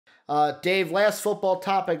Dave, last football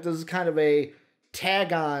topic. This is kind of a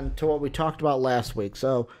tag on to what we talked about last week.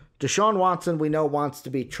 So Deshaun Watson, we know, wants to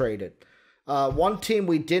be traded. One team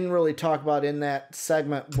we didn't really talk about in that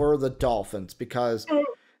segment were the Dolphins because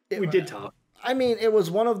we did talk. I mean, it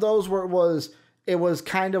was one of those where it was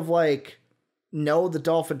kind of like, no, the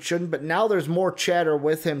Dolphins shouldn't, but now there's more chatter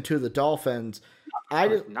with him to the Dolphins.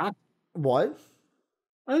 What?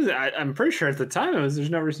 I'm pretty sure at the time there's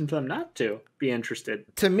no reason for them not to be interested.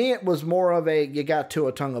 To me, it was more of a, you got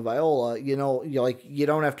Tua Tagovailoa, you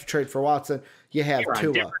don't have to trade for Watson. You have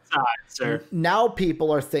Tua. Sir. Now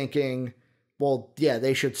people are thinking, well, yeah,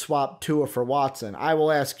 they should swap Tua for Watson. I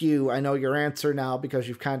will ask you, I know your answer now because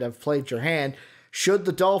you've kind of played your hand. Should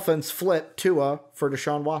the Dolphins flip Tua for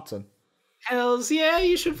Deshaun Watson? Hells yeah,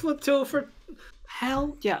 you should flip Tua for...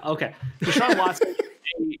 Hell yeah. Okay. Deshaun Watson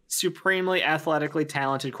is a supremely athletically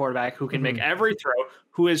talented quarterback who can make every throw,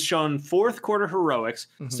 who has shown fourth quarter heroics,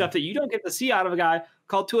 stuff that you don't get to see out of a guy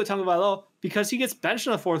called Tua Tagovailoa because he gets benched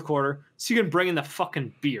in the fourth quarter so you can bring in the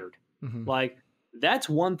fucking beard. Like, that's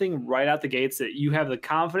one thing right out the gates, that you have the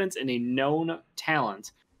confidence in a known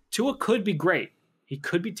talent. Tua could be great. He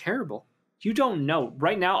could be terrible. You don't know.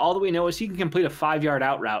 Right now, all that we know is he can complete a 5-yard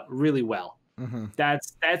out route really well.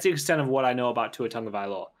 That's the extent of what I know about Tua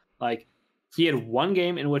Tagovailoa. Like, he had one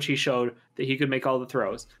game in which he showed that he could make all the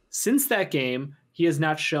throws. Since that game, he has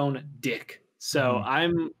not shown dick. So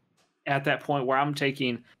I'm at that point where I'm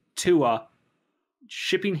taking Tua,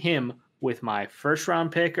 shipping him with my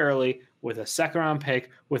first-round pick early, with a second-round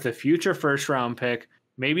pick, with a future first-round pick,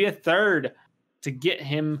 maybe a third, to get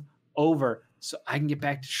him over so I can get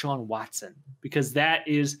back to Deshaun Watson, because that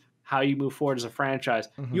is how you move forward as a franchise.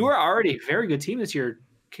 You are already a very good team this year.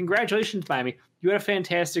 Congratulations, Miami. You had a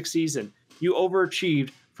fantastic season. You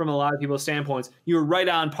overachieved from a lot of people's standpoints. You were right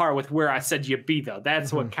on par with where I said you'd be, though.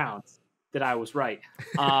 That's what counts, that I was right.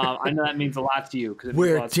 I know that means a lot to you.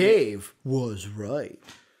 Where Dave was right.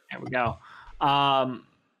 There we go.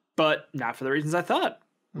 But not for the reasons I thought.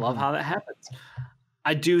 Love how that happens.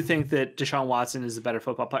 I do think that Deshaun Watson is a better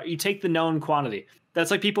football player. You take the known quantity. That's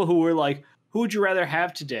like people who were like, who would you rather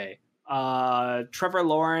have today? Trevor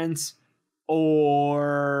Lawrence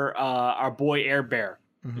or our boy Air Bear?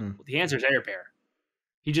 The answer is Air Bear.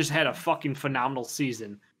 He just had a fucking phenomenal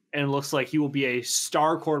season, and it looks like he will be a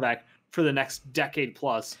star quarterback for the next decade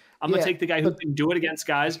plus. I'm going to take the guy who can do it against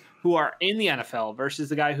guys who are in the NFL versus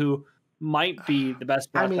the guy who might be the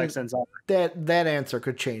best prospect since ever. That answer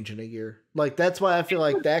could change in a year. Like, that's why I feel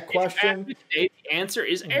like that question. Today, the answer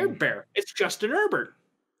is Air Bear. It's Justin Herbert.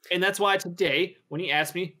 And that's why today, when he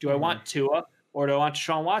asked me, do I want Tua or do I want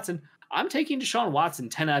Deshaun Watson? I'm taking Deshaun Watson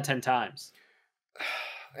 10 out of 10 times.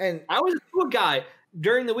 And I was a Tua guy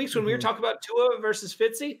during the weeks when we were talking about Tua versus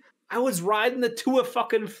Fitzy. I was riding the Tua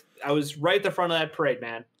I was right at the front of that parade,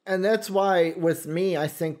 man. And that's why with me, I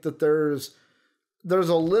think that there's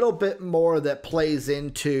a little bit more that plays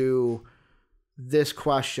into this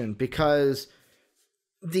question, because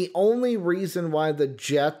the only reason why the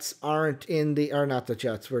Jets aren't not the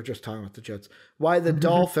Jets, we're just talking about the Jets, why the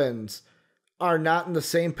Dolphins are not in the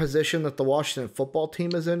same position that the Washington football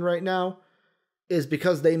team is in right now is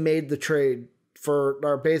because they made the trade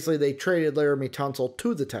they traded Laramie Tunsil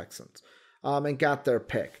to the Texans and got their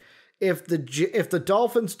pick. If the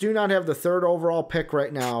Dolphins do not have the third overall pick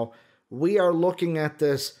right now, we are looking at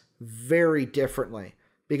this very differently,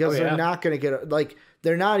 because they're not going to get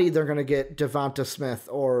they're not either going to get Devonta Smith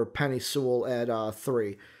or Penny Sewell at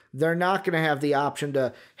 3. They're not going to have the option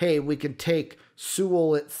to, hey, we can take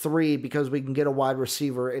Sewell at 3 because we can get a wide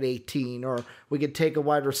receiver at 18, or we could take a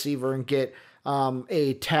wide receiver and get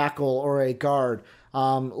a tackle or a guard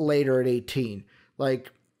later at 18.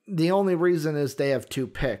 Like, the only reason is they have 2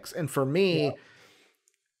 picks. And for me,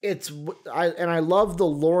 I love the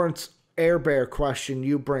Lawrence Air Bear question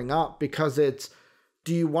you bring up, because it's,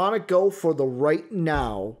 do you want to go for the right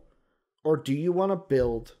now, or do you want to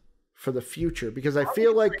build for the future? Because I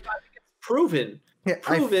feel like it's proven. Yeah,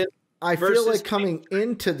 I feel like coming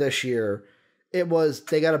into this year, it was,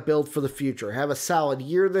 they got to build for the future. Have a solid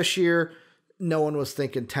year this year. No one was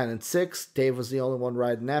thinking 10-6. Dave was the only one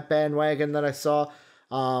riding that bandwagon that I saw.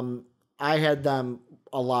 I had them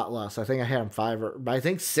a lot less. I think I had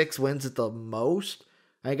them 6 wins at the most.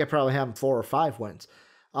 I think I probably had them 4 or 5 wins.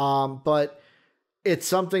 But it's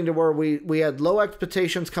something to where we had low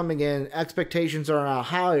expectations coming in. Expectations are now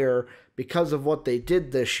higher because of what they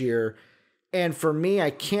did this year. And for me,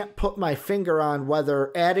 I can't put my finger on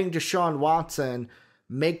whether adding Deshaun Watson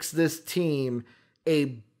makes this team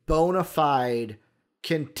a bona fide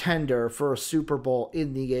contender for a Super Bowl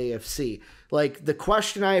in the AFC. Like, the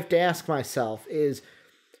question I have to ask myself is,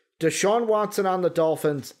 Deshaun Watson on the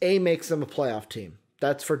Dolphins, makes them a playoff team.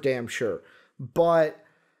 That's for damn sure. But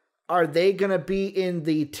are they going to be in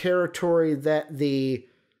the territory that the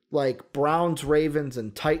Browns, Ravens,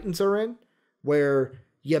 and Titans are in, where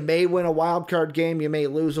you may win a wild card game, you may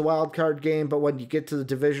lose a wild card game, but when you get to the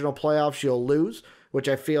divisional playoffs, you'll lose, which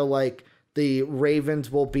I feel like the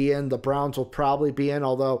Ravens will be in, the Browns will probably be in,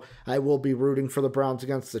 although I will be rooting for the Browns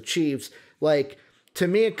against the Chiefs. To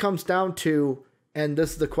me, it comes down to, and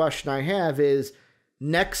this is the question I have, is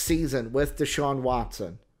next season with Deshaun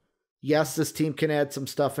Watson. Yes, this team can add some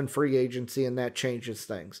stuff in free agency, and that changes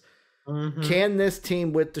things. Mm-hmm. Can this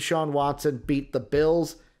team with Deshaun Watson beat the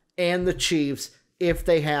Bills and the Chiefs if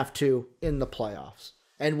they have to in the playoffs?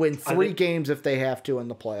 And win 3 games if they have to in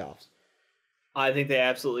the playoffs? I think they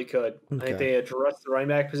absolutely could. Okay. I think they address the running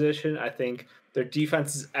back position. I think their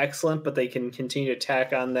defense is excellent, but they can continue to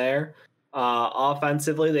tack on there.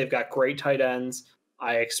 Offensively, they've got great tight ends.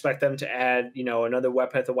 I expect them to add, another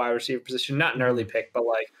weapon at the wide receiver position. Not an early pick, but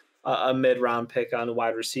a mid-round pick on the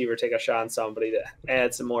wide receiver, take a shot on somebody to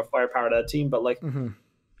add some more firepower to that team. But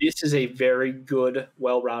this is a very good,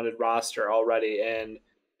 well-rounded roster already, and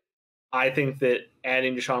I think that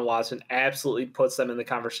adding Deshaun Watson absolutely puts them in the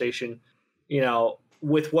conversation.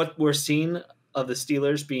 With what we're seeing of the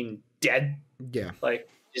Steelers being dead,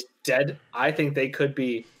 just dead. I think they could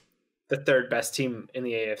be the 3rd best team in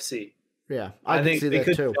the AFC. Yeah, I think they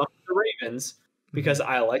could jump the Ravens because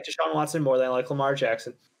I like Deshaun Watson more than I like Lamar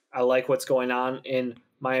Jackson. I like what's going on in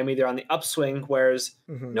Miami. They're on the upswing, whereas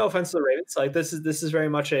no offense to the Ravens, this is very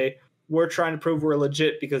much we're trying to prove we're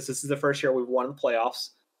legit because this is the first year we've won the playoffs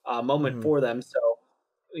moment for them. So,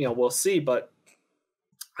 we'll see. But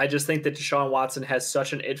I just think that Deshaun Watson has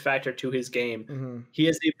such an it factor to his game. He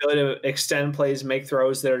has the ability to extend plays, make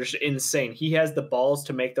throws that are just insane. He has the balls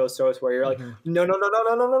to make those throws where you're like,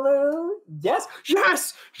 no. Yes.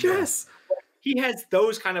 Yeah. He has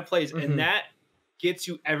those kind of plays, and that gets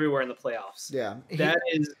you everywhere in the playoffs. Yeah. That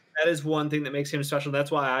is one thing that makes him special.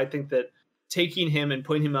 That's why I think that taking him and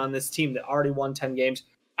putting him on this team that already won 10 games,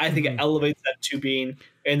 I think it elevates that to being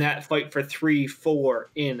in that fight for 3-4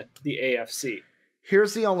 in the AFC.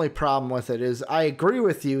 Here's the only problem with it is I agree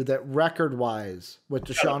with you that record-wise with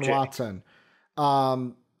Deshaun Watson,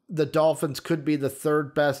 the Dolphins could be the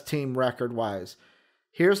 3rd best team record-wise.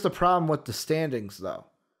 Here's the problem with the standings, though.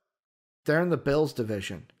 They're in the Bills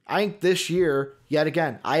division. I think this year, yet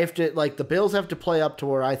again, the Bills have to play up to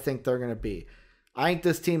where I think they're going to be. I think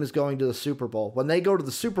this team is going to the Super Bowl. When they go to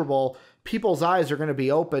the Super Bowl, people's eyes are going to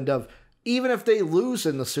be opened of, even if they lose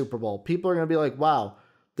in the Super Bowl, people are going to be like, wow,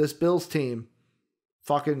 this Bills team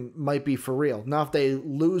fucking might be for real. Now, if they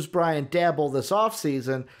lose Brian Daboll this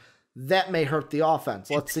offseason, that may hurt the offense.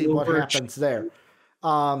 Let's see what happens there.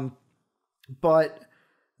 But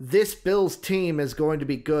this Bills team is going to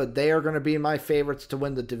be good. They are going to be my favorites to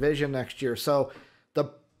win the division next year. So the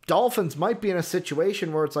Dolphins might be in a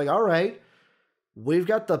situation where it's like, all right, we've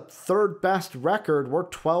got the 3rd best record. We're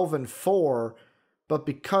 12-4, but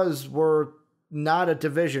because we're not a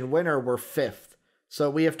division winner, we're 5th. So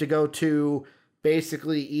we have to go to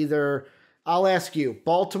basically either, I'll ask you,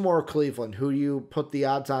 Baltimore or Cleveland, who you put the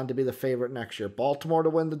odds on to be the favorite next year? Baltimore to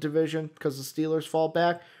win the division because the Steelers fall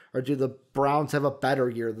back? Or do the Browns have a better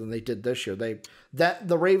year than they did this year?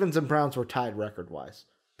 The Ravens and Browns were tied record-wise,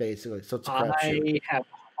 basically. So it's a crapshoot. I have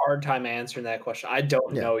a hard time answering that question. I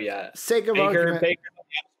don't know yet. Sake of argument.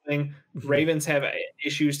 Ravens have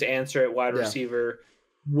issues to answer at wide receiver.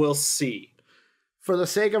 We'll see. For the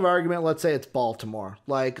sake of argument, let's say it's Baltimore.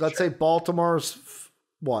 Let's say Baltimore's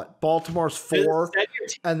what? Baltimore's 4,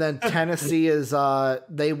 and then Tennessee is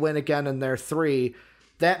they win again and they're 3.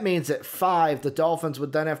 That means at 5, the Dolphins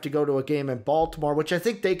would then have to go to a game in Baltimore, which I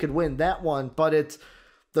think they could win that one. But it's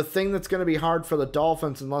the thing that's going to be hard for the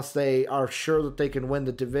Dolphins, unless they are sure that they can win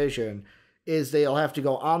the division, is they'll have to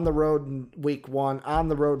go on the road in week 1, on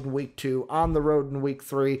the road in week 2, on the road in week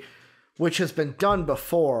 3, which has been done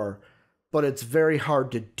before, but it's very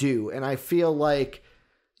hard to do. And I feel like,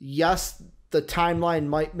 yes, the timeline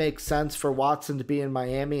might make sense for Watson to be in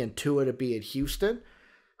Miami and Tua to be at Houston.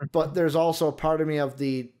 But there's also a part of me of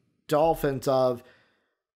the Dolphins of,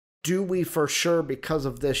 do we for sure, because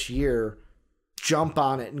of this year, jump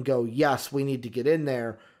on it and go, yes, we need to get in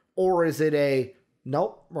there? Or is it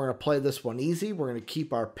nope, we're going to play this one easy, we're going to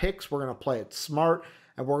keep our picks, we're going to play it smart,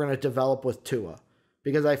 and we're going to develop with Tua?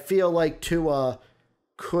 Because I feel like Tua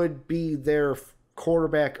could be their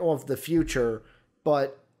quarterback of the future,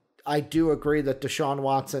 but I do agree that Deshaun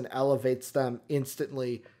Watson elevates them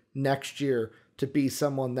instantly next year to be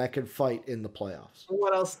someone that can fight in the playoffs.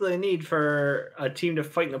 What else do they need for a team to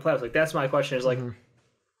fight in the playoffs? That's my question is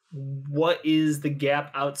what is the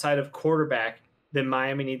gap outside of quarterback that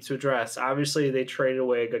Miami needs to address? Obviously, they traded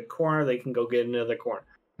away a good corner. They can go get another corner.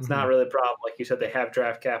 It's not really a problem. Like you said, they have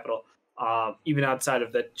draft capital, even outside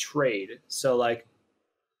of the trade. So, like,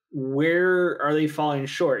 where are they falling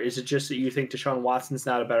short? Is it just that you think Deshaun Watson's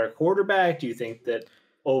not a better quarterback? Do you think that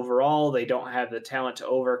overall they don't have the talent to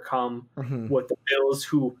overcome what the Bills,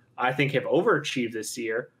 who I think have overachieved this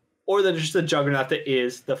year, or that it's just the juggernaut that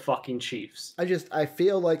is the fucking Chiefs? I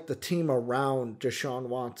feel like the team around Deshaun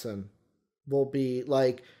Watson will be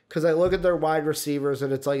like, because I look at their wide receivers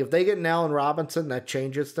and it's like, if they get Allen Robinson, that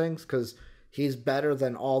changes things because he's better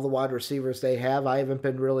than all the wide receivers they have. I haven't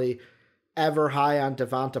been really ever high on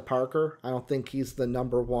Devonta Parker. I don't think he's the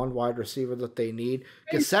number one wide receiver that they need.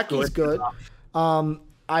 Gesicki's good.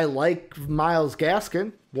 I like Myles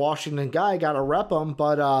Gaskin, Washington guy, got to rep him,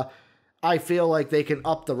 but I feel like they can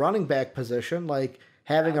up the running back position. Like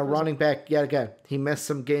having a running back, yet again, he missed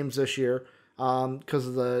some games this year because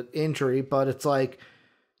of the injury, but it's like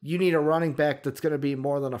you need a running back that's going to be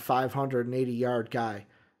more than a 580-yard guy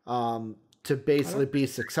to basically be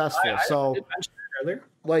successful. So,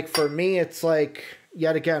 like for me, it's like,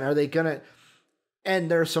 yet again, are they going to...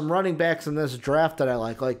 And there's some running backs in this draft that I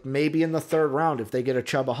like maybe in the third round if they get a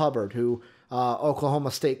Chuba Hubbard, who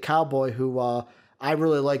Oklahoma State Cowboy, who I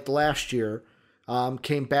really liked last year,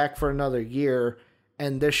 came back for another year,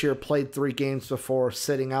 and this year played 3 games before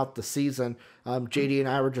sitting out the season. JD and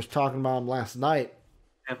I were just talking about him last night.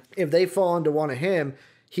 Yeah. If they fall into one of him,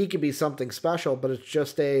 he could be something special, but it's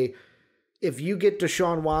just if you get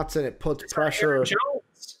Deshaun Watson, it puts pressure.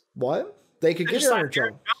 What? They could get Aaron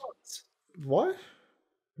Jones. What?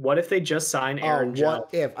 What if they just sign Aaron Jones? What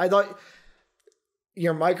if? I thought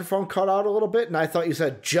your microphone cut out a little bit, and I thought you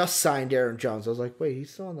said just signed Aaron Jones. I was like, wait,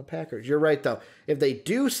 he's still on the Packers. You're right, though. If they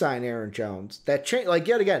do sign Aaron Jones, that change, like,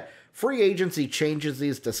 yet again, free agency changes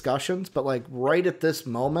these discussions, but, like, right at this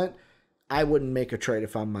moment, I wouldn't make a trade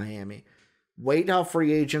if I'm Miami. Wait how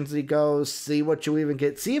free agency goes, see what you even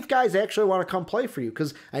get. See if guys actually want to come play for you,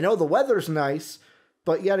 because I know the weather's nice,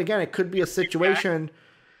 but yet again, it could be a situation...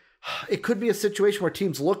 It could be a situation where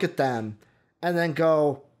teams look at them and then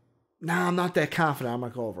go, "Nah, I'm not that confident. I'm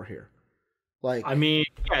gonna go over here." Like, I mean,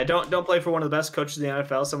 yeah, don't play for one of the best coaches in the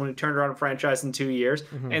NFL, someone who turned around a franchise in 2 years,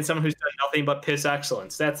 and someone who's done nothing but piss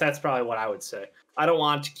excellence. That's probably what I would say. I don't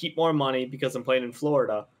want to keep more money because I'm playing in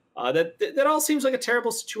Florida. That all seems like a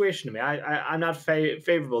terrible situation to me. I'm not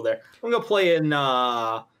favorable there. I'm gonna play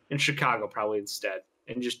in Chicago probably instead,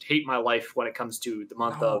 and just hate my life when it comes to the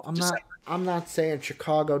month of December. I'm not saying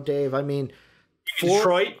Chicago, Dave. I mean,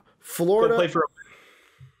 Detroit, Florida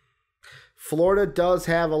does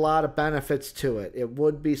have a lot of benefits to it. It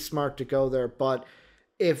would be smart to go there, but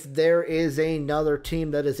if there is another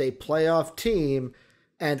team that is a playoff team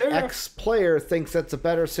and X player thinks that's a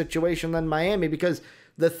better situation than Miami, because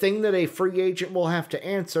the thing that a free agent will have to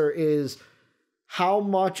answer is how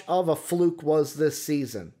much of a fluke was this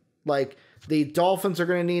season? Like, the Dolphins are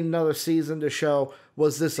going to need another season to show,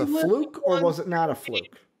 was this a fluke or was it not a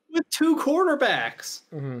fluke? With 2 quarterbacks.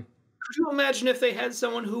 Could you imagine if they had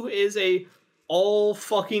someone who is a all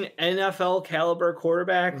fucking NFL caliber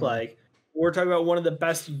quarterback? Like, we're talking about one of the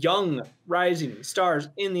best young rising stars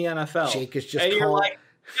in the NFL. Jake is just and you're like,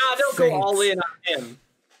 nah, don't go all in on him.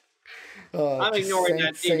 I'm ignoring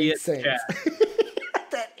that idiot chat.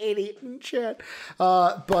 That idiot in chat.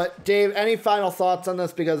 But Dave, any final thoughts on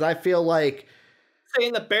this? Because I feel like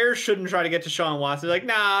saying the Bears shouldn't try to get to Deshaun Watson. Like,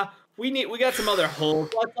 nah, we got some other holes.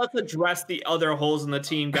 Let's address the other holes in the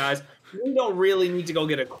team, guys. We don't really need to go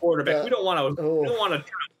get a quarterback. We don't want to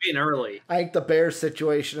win early. I think the Bears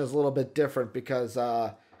situation is a little bit different because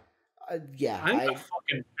I'm a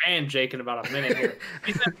fucking fan, Jake, in about a minute here.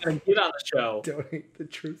 He's not going to get on the show. Don't hate the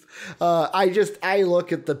truth. I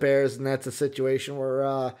look at the Bears, and that's a situation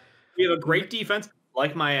where we have a great defense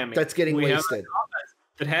like Miami. That's getting wasted. Have an offense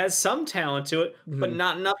that has some talent to it, but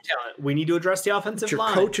not enough talent. We need to address the offensive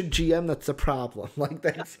line. Coach and GM, that's the problem. Like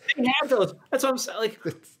that's they have those. That's what I'm saying. Like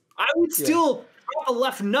I would still drop a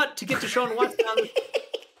left nut to get Deshaun Watson on this.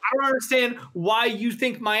 I don't understand why you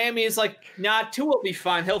think Miami is like, nah, Tua will be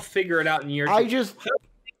fine. He'll figure it out in year 2. I just think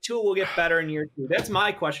Tua will get better in year 2. That's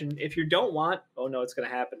my question. If you don't want, oh no, it's going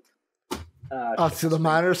to happen. So the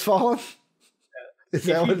monitor's falling? Is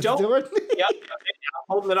that what it's doing? Yep. I'm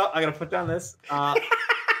holding it up. I got to put down this.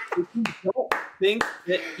 If you don't think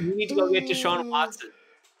that you need to go get Deshaun Watson,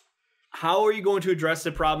 how are you going to address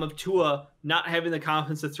the problem of Tua not having the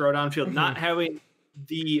confidence to throw downfield, not having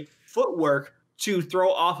the footwork to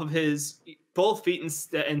throw off of his both feet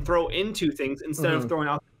and throw into things instead of throwing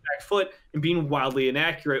off back foot and being wildly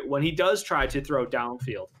inaccurate when he does try to throw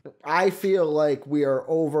downfield. I feel like we are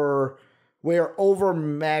over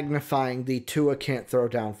magnifying the Tua can't throw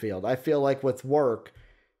downfield. I feel like with work,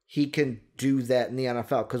 he can do that in the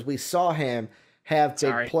NFL because we saw him have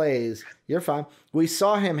big plays. You're fine. We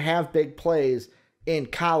saw him have big plays in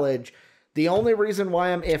college. The only reason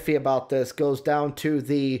why I'm iffy about this goes down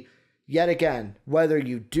to yet again, whether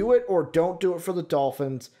you do it or don't do it for the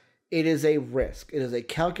Dolphins, it is a risk. It is a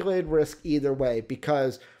calculated risk either way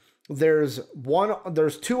because there's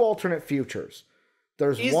two alternate futures.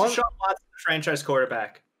 Is Deshaun Watson the franchise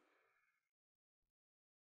quarterback?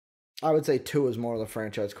 I would say Tua is more of the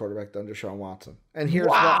franchise quarterback than Deshaun Watson. And here's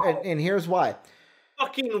why. And here's why.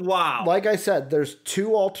 Fucking wow. Like I said, there's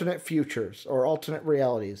two alternate futures or alternate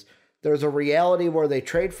realities. There's a reality where they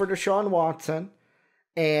trade for Deshaun Watson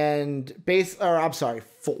and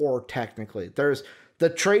four technically. There's the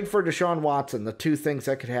trade for Deshaun Watson, the two things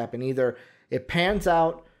that could happen. Either it pans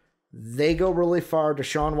out, they go really far,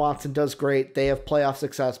 Deshaun Watson does great, they have playoff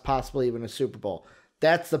success, possibly even a Super Bowl.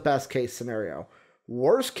 That's the best case scenario.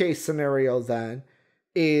 Worst case scenario then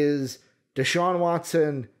is Deshaun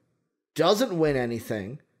Watson doesn't win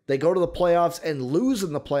anything. They go to the playoffs and lose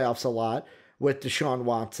in the playoffs a lot with Deshaun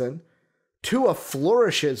Watson. Tua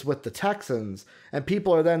flourishes with the Texans, and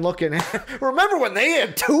people are then looking at, remember when they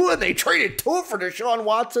had Tua and they traded Tua for Deshaun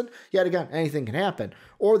Watson? Yet again, anything can happen.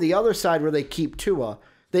 Or the other side where they keep Tua.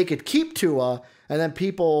 They could keep Tua, and then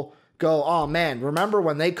people go, oh man, remember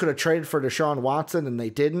when they could have traded for Deshaun Watson and they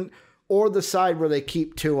didn't? Or the side where they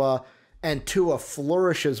keep Tua, and Tua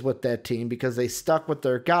flourishes with that team because they stuck with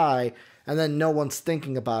their guy, and then no one's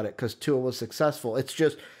thinking about it because Tua was successful. It's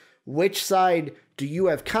just, which side do you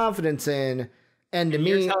have confidence in? And to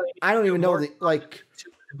me, I don't even know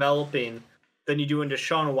developing than you do in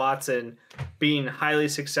Deshaun Watson being highly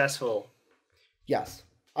successful. Yes,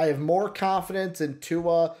 I have more confidence in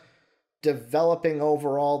Tua developing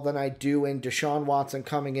overall than I do in Deshaun Watson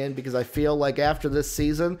coming in because I feel like after this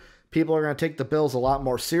season, people are going to take the Bills a lot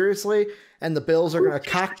more seriously, and the Bills are going to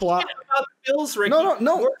cock block. Bills, Ricky.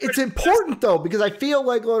 No. It's important though because I feel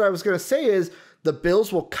like what I was going to say is the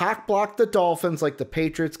Bills will cock block the Dolphins like the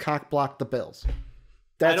Patriots cock block the Bills.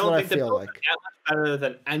 That's what I feel like. That much better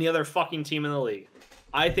than any other fucking team in the league.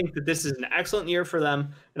 I think that this is an excellent year for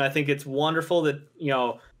them, and I think it's wonderful that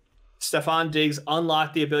Stephon Diggs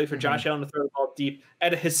unlocked the ability for Josh Allen to throw the ball deep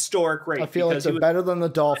at a historic rate. I feel like they're better than the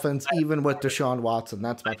Dolphins, even with Deshaun Watson.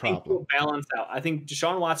 That's my problem. We'll balance out. I think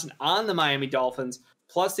Deshaun Watson on the Miami Dolphins,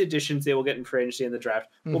 plus the additions they will get in free agency in the draft,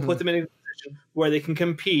 will put them in a position where they can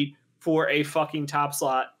compete for a fucking top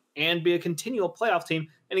slot and be a continual playoff team.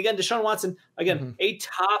 And again, Deshaun Watson, a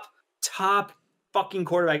top fucking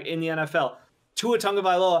quarterback in the NFL. Tua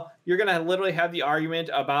Tagovailoa, you're going to literally have the argument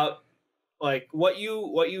about like what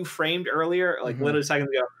you framed earlier, like literally seconds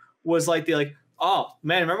ago, was oh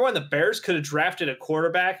man, remember when the Bears could have drafted a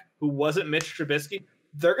quarterback who wasn't Mitch Trubisky?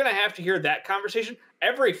 They're going to have to hear that conversation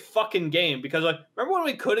every fucking game because remember when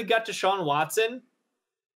we could have got Deshaun Watson?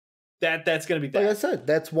 That's going to be that. Like I said,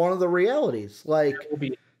 that's one of the realities. Like,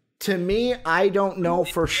 to me, I don't know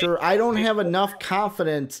for sure. I don't have enough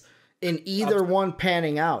confidence in either one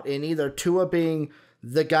panning out, in either Tua being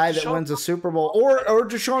the guy that wins a Super Bowl or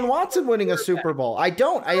Deshaun Watson winning a Super Bowl. I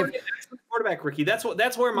don't. I have quarterback, Ricky. That's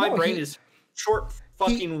where my brain is short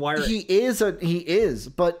fucking wiring. He is.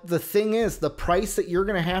 But the thing is, the price that you're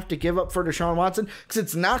going to have to give up for Deshaun Watson, because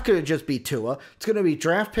it's not going to just be Tua. It's going to be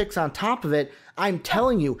draft picks on top of it. I'm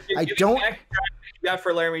telling you, I don't. You got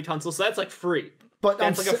for Laramie Tunsil, so that's like free. But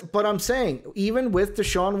I'm saying, even with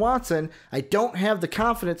Deshaun Watson, I don't have the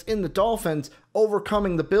confidence in the Dolphins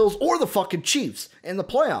overcoming the Bills or the fucking Chiefs in the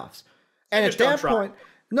playoffs. And at that point,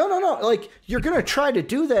 no. Like, you're going to try to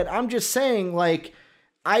do that. I'm just saying, like,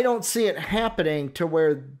 I don't see it happening to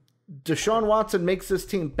where Deshaun Watson makes this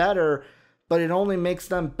team better, but it only makes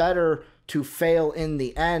them better to fail in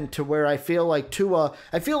the end, to where I feel like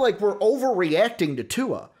we're overreacting to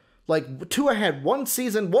Tua. Like, Tua had one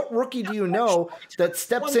season. What rookie do you know that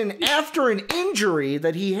steps in after an injury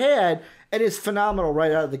that he had and is phenomenal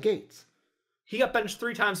right out of the gates? He got benched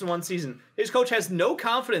 3 times in one season. His coach has no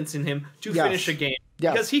confidence in him to finish a game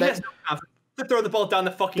because he has no confidence to throw the ball down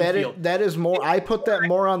the fucking field. That is more. I put that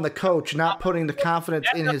more on the coach, not putting the confidence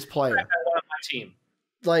in his player. Team.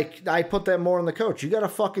 Like, I put that more on the coach. You got to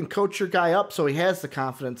fucking coach your guy up so he has the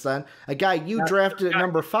confidence then. A guy you drafted at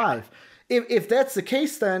number 5. If that's the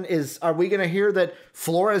case, then are we going to hear that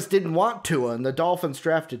Flores didn't want Tua and the Dolphins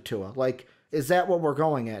drafted Tua? Like, is that what we're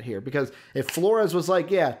going at here? Because if Flores was like,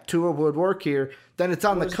 yeah, Tua would work here, then it's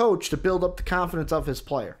on the coach to build up the confidence of his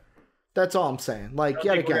player. That's all I'm saying. Like,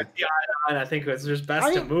 yet again. mind. I think it's just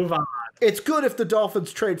best to move on. It's good if the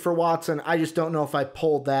Dolphins trade for Watson. I just don't know if I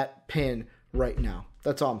pull that pin right now.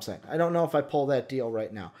 That's all I'm saying. I don't know if I pull that deal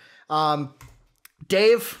right now.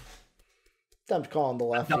 Dave, time to call on the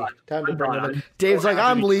lefty. Time to bring him in. Dave's like,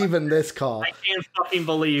 I'm leaving this call. I can't fucking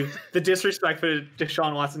believe the disrespect for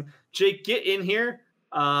Deshaun Watson. Jake, get in here.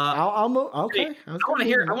 I'll move. Okay. Jake, I want to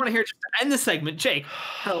hear just to end the segment. Jake,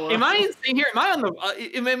 am I insane here? Am I on the?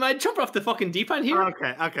 Am I jumping off the fucking deep end here?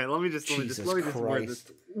 Okay. Let me just word this.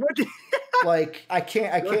 Like I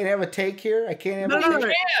can't have a take here. I can't have a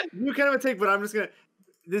take. You can have a take, but I'm just gonna.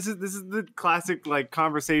 This is the classic like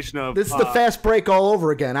conversation of this is the fast break all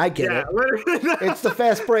over again. I get it. It's the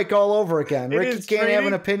fast break all over again. Ricky can't have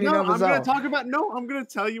an opinion of his own. I'm going to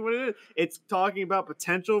tell you what it is. It's talking about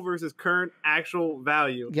potential versus current actual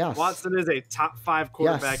value. Yes. Watson is a top 5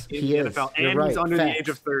 quarterback in the NFL, and he's under the age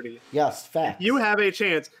of 30. Yes, facts. You have a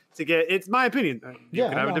chance to get. It's my opinion. You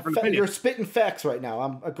can have a different opinion. You're spitting facts right now.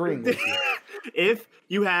 I'm agreeing with you. If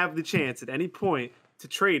you have the chance at any point to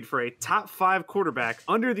trade for a top 5 quarterback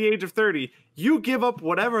under the age of 30, you give up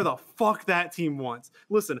whatever the fuck that team wants.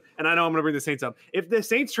 Listen, and I know I'm going to bring the Saints up. If the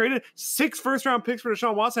Saints traded 6 first-round picks for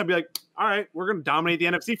Deshaun Watson, I'd be like, all right, we're going to dominate the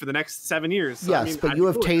NFC for the next 7 years. So, yes, but you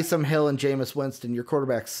have Taysom Hill and Jameis Winston. Your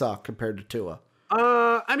quarterbacks suck compared to Tua.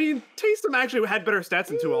 Taysom actually had better stats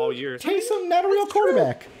than Tua all year. Taysom, not a real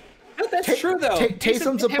quarterback. No, that's true, though.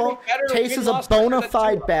 Taysom's a bona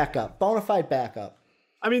fide backup. Bona fide backup.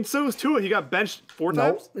 I mean, so was Tua. He got benched 4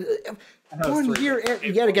 times. 1 year,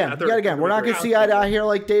 yet again. We're not going to see eye to eye here,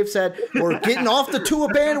 like Dave said. We're getting off the Tua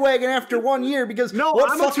bandwagon after 1 year because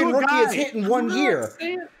what fucking rookie is hitting 1 year?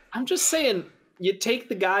 I'm just saying, you take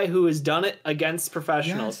the guy who has done it against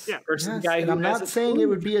professionals versus the guy who I'm not saying it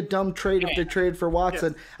would be a dumb trade if they trade for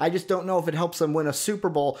Watson. Yes. I just don't know if it helps them win a Super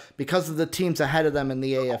Bowl because of the teams ahead of them in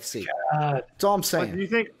the AFC. That's all I'm saying. But do you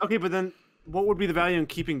think? Okay, but then what would be the value in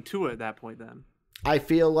keeping Tua at that point then? I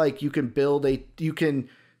feel like you can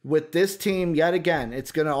with this team yet again,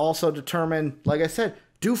 it's going to also determine, like I said,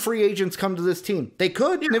 do free agents come to this team? They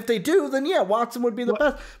could, and if they do, then Watson would be the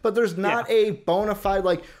best. But there's not a bona fide,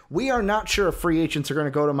 we are not sure if free agents are going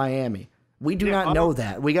to go to Miami. We do not know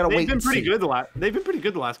that. We got to wait and see. They've been pretty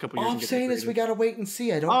good the last couple years. All I'm saying is we got to wait and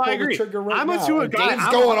see. I don't pull the trigger right now. I'm a Tua guy. Dave's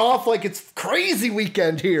going off like it's crazy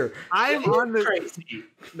weekend here. I am on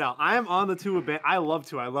the Tua band. I love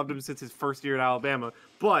Tua. I loved him since his first year at Alabama.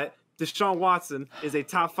 But Deshaun Watson is a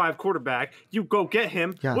top 5 quarterback. You go get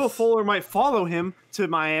him. Yes. Will Fuller might follow him to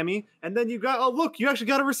Miami, and then you actually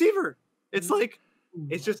got a receiver. It's like.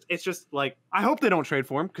 It's just like I hope they don't trade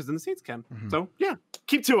for him because then the Saints can. Mm-hmm. So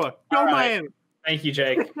keep Tua. Go Miami. Thank you,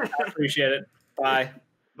 Jake. I appreciate it. Bye.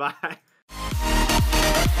 Bye.